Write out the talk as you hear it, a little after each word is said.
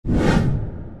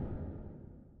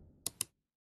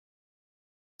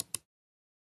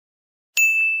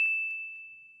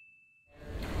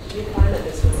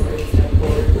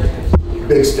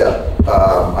Big step.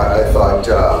 I thought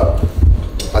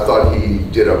he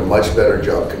did a much better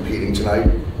job competing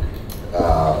tonight.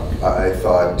 I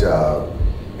thought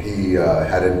he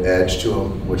had an edge to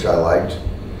him, which I liked.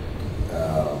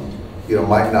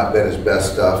 Might not been his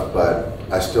best stuff, but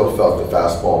I still felt the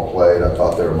fastball played. I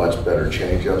thought there were much better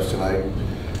changeups tonight.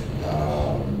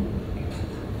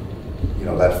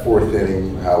 That fourth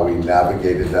inning, how we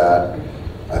navigated that,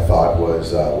 I thought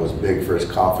was big for his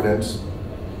confidence.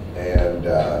 And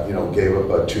gave up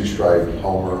a two-strike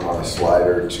homer on a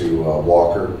slider to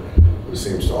Walker, who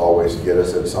seems to always get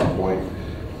us at some point.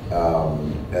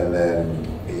 And then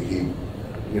he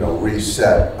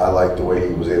reset. I like the way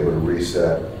he was able to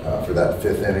reset for that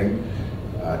fifth inning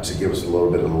to give us a little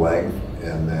bit of length.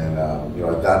 And then,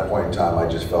 at that point in time, I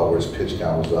just felt where his pitch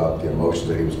count was up, the emotions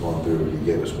that he was going through, he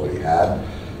gave us what he had.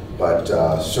 But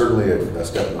certainly a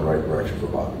step in the right direction for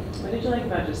Bobby. What did you like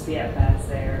about just the at-bats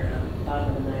there,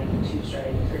 bottom of the ninth,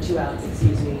 two outs,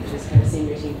 just kind of seeing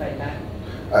your team fight back?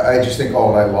 I just think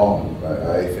all night long.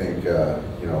 I think,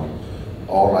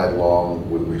 all night long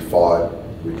we fought,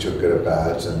 we took good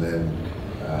at-bats, and then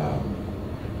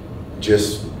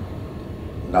just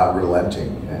not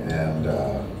relenting, and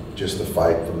just the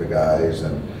fight from the guys.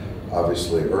 And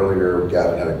obviously earlier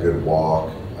Gavin had a good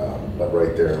walk, but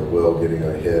right there Will getting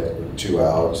a hit with 2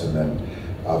 outs, and then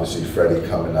obviously Freddie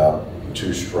coming up,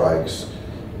 2 strikes.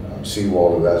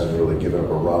 Seawald, who hasn't really given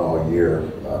up a run all year,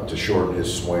 to shorten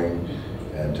his swing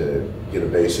and to get a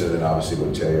base hit, and then obviously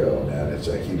with Teo, and it's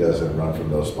like he doesn't run from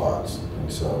those spots.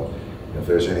 And so if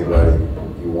there's anybody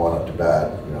you want up to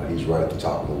bat, he's right at the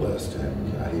top of the list,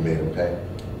 and he made him pay.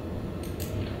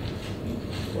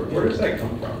 Where does that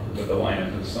come from with the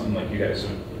lineup? It's something like you guys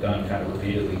have done kind of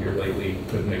repeatedly here lately,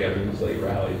 putting together these late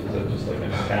rallies. Is that just like a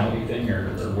mentality thing,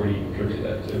 or where do you attribute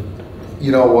that to?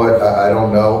 You know what? I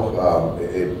don't know.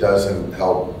 It doesn't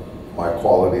help my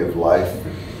quality of life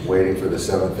waiting for the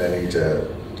 7th inning to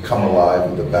come alive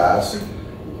with the bats.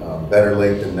 Better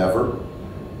late than never.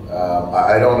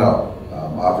 I don't know.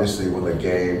 Obviously, when the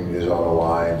game is on the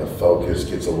line, the focus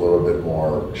gets a little bit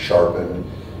more sharpened,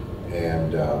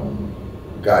 and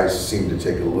guys seem to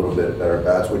take a little bit better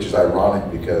bats, which is ironic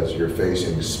because you're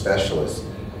facing specialists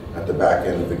at the back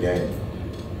end of the game.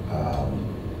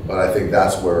 But I think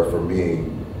that's where, for me,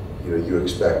 you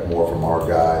expect more from our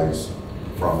guys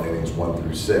from innings 1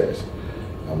 through 6,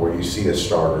 where you see a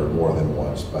starter more than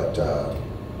once. But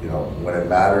when it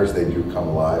matters, they do come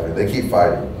alive and they keep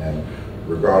fighting. And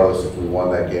regardless if we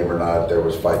won that game or not, there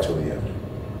was fight till the end.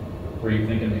 Were you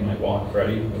thinking they might walk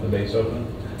Freddie with the base open?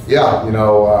 Yeah,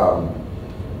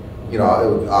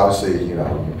 obviously, you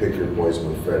pick your poison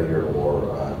with Freddie or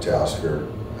Teoscar.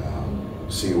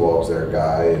 Seawald's their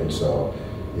guy, and so,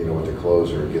 with the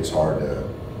closer, it gets hard to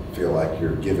feel like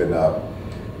you're giving up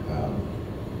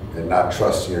and not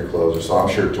trusting your closer. So I'm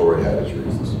sure Torrey had his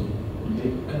reasons.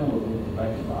 Kind of looking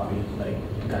back to Bobby, like,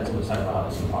 you guys always talk about how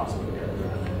it's impossible to get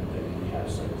around and we have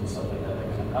strength and stuff like that.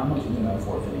 How much in that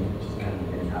 4th inning, just kind of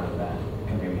getting out of that,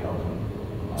 can maybe help him?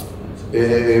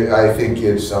 I think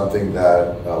it's something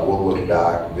that we'll look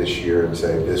back this year and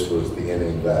say this was the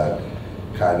inning that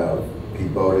kind of he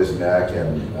bowed his neck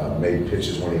and made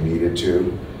pitches when he needed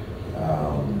to,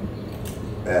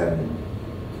 and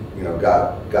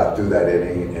got through that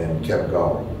inning and kept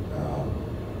going.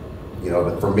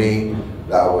 For me,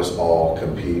 that was all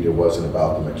compete. It wasn't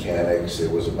about the mechanics.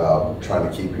 It was about trying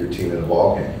to keep your team in the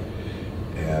ball game,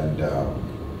 and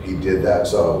he did that.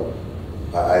 So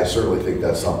I certainly think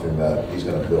that's something that he's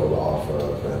going to build off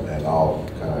of, and I'll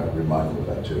kind of remind him of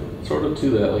that too. Sort of to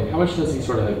that, like, how much does he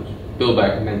sort of build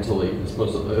back mentally, as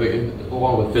opposed to,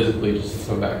 along with physically, just to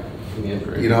come back from the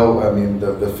injury?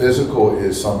 The physical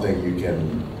is something you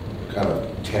can kind of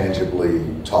tangibly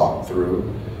talk through,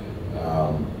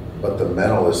 but the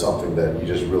mental is something that you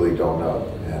just really don't know,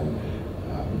 and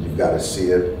you've got to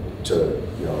see it to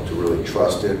really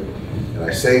trust it. And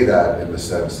I say that in the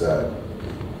sense that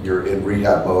you're in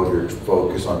rehab mode, you're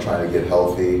focused on trying to get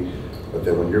healthy, but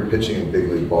then when you're pitching in big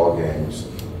league ball games,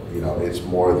 it's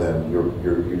more than you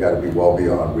got to be well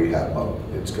beyond rehab mode.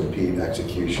 It's compete,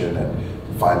 execution, and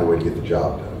find a way to get the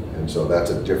job done. And so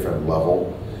that's a different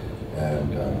level,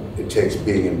 and it takes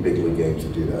being in big league games to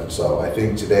do that. So I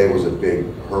think today was a big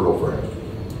hurdle for him.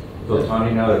 So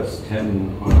Tony, now that's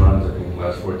 10 home runs, I think, in the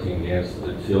last 14 games. Does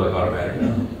it feel like automatic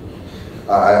now?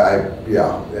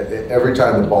 Yeah. Every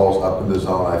time the ball's up in the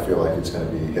zone, I feel like it's going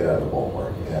to be hit out of the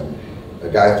ballpark. And a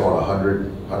guy throwing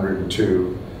 100,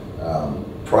 102,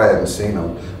 probably haven't seen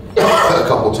him a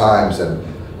couple times, and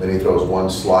then he throws one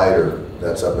slider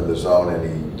that's up in the zone and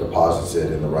he deposits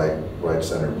it in the right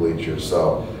center bleachers.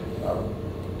 So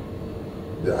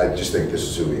I just think this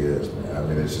is who he is, man. I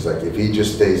mean, it's just like, if he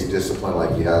just stays disciplined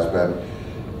like he has been,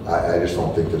 I just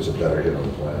don't think there's a better hit on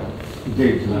the planet.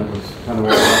 Dave, that was kind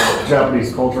of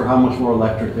Japanese culture. How much more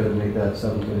electric did it make that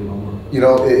 7th inning home run? You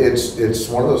know, it's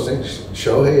one of those things.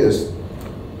 Shohei is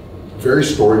very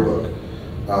storybook.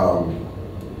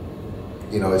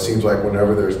 You know, it seems like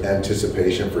whenever there's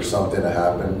anticipation for something to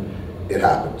happen, it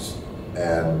happens.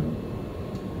 And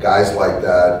guys like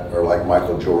that are like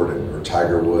Michael Jordan or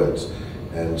Tiger Woods.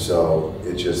 And so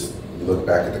it just, you look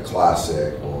back at the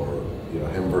Classic, or, you know,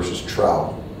 him versus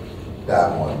Trout,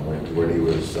 that one when he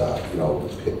was, you know,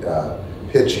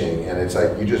 pitching, and it's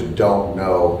like, you just don't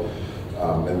know.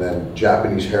 And then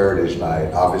Japanese Heritage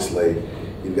Night, obviously,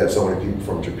 you've got so many people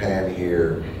from Japan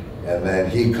here, and then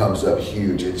he comes up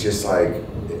huge. It's just like,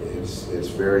 it's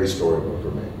very storybook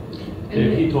for me.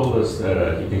 Dave, he told us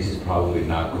that he thinks he's probably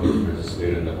not going to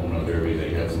participate in the home run derby, that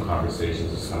you had some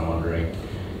conversations. Just kind of wondering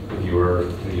if you were,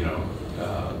 you know,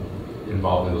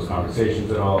 involved in those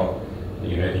conversations at all.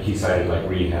 You know, I think he cited like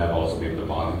rehab, also maybe the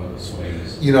bonding of the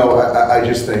swings. You know, I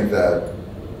just think that,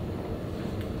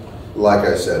 like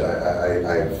I said,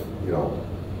 I've, you know,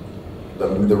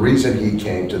 the reason he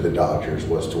came to the Dodgers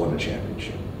was to win a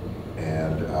championship.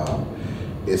 And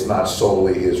it's not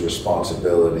solely his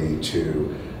responsibility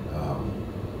to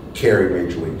carry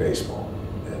Major League Baseball.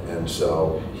 And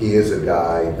so he is a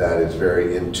guy that is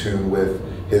very in tune with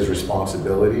his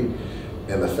responsibility,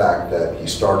 and the fact that he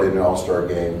started an All-Star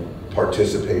game,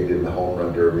 participated in the home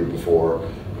run derby before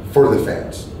for the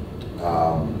fans.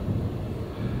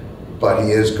 But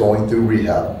he is going through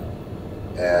rehab,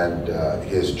 and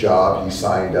his job, he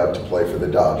signed up to play for the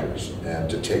Dodgers and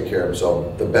to take care of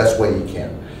himself the best way he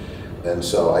can. And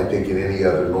so I think in any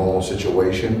other normal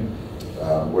situation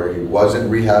where he wasn't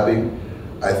rehabbing,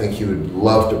 I think he would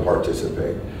love to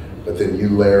participate. But then you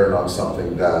layer it on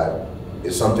something that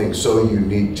is something so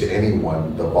unique to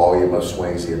anyone, the volume of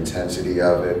swings, the intensity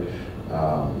of it.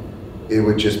 It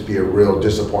would just be a real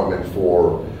disappointment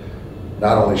for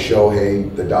not only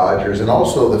Shohei, the Dodgers, and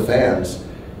also the fans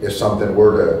if something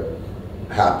were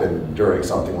to happen during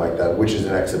something like that, which is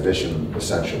an exhibition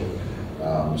essentially.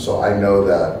 So I know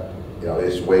that, you know,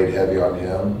 it's weighed heavy on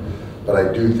him, but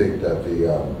I do think that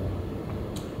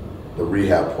the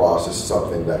rehab process is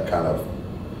something that kind of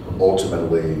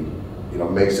ultimately, you know,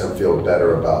 makes him feel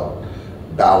better about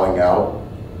bowing out.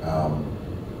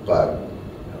 But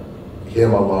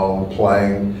him alone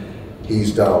playing,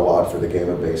 he's done a lot for the game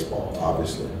of baseball,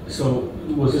 obviously. So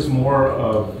was this more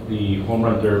of the home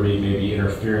run derby maybe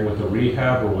interfering with the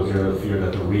rehab, or was there a fear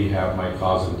that the rehab might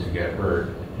cause him to get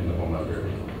hurt in the home run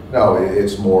derby? No,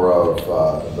 it's more of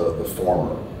the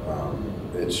former.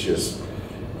 It's just,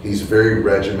 he's very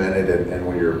regimented, and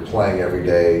when you're playing every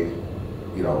day,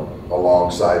 you know,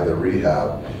 alongside the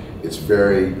rehab, it's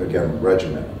very, again,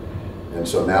 regimented. And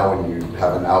so now when you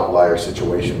have an outlier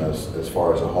situation as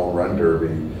far as a home run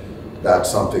derby, that's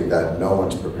something that no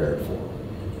one's prepared for.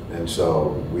 And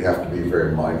so we have to be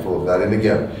very mindful of that. And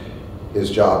again, his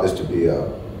job is to be a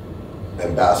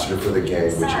ambassador for the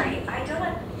game,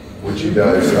 which he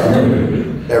does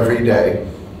every day.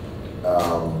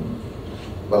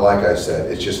 But like I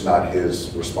said, it's just not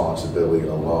his responsibility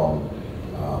alone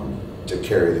to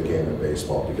carry the game of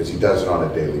baseball, because he does it on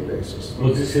a daily basis.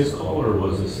 Was this his call, or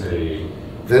was this a...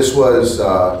 This was,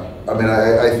 I mean,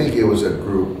 I think it was a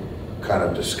group kind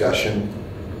of discussion.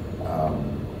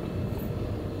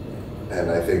 And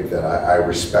I think that I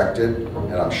respect it,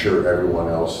 and I'm sure everyone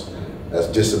else, as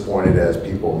disappointed as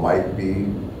people might be,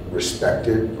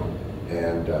 respected.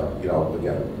 And, you know,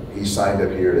 again, he signed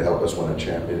up here to help us win a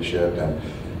championship, and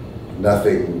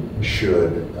nothing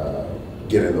should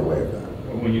get in the way of that.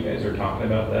 When you guys are talking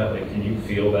about that, like, can you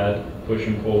feel that push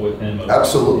and pull with him?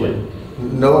 Absolutely.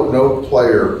 No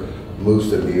player moves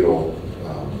the needle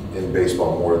in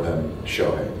baseball more than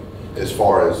Shohei, as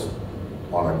far as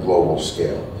on a global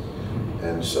scale.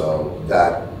 And so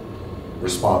that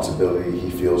responsibility he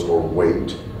feels, or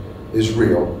weight, is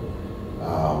real.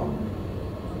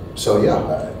 So yeah,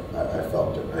 I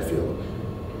felt it, I feel it.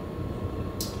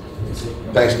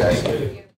 Thanks, guys.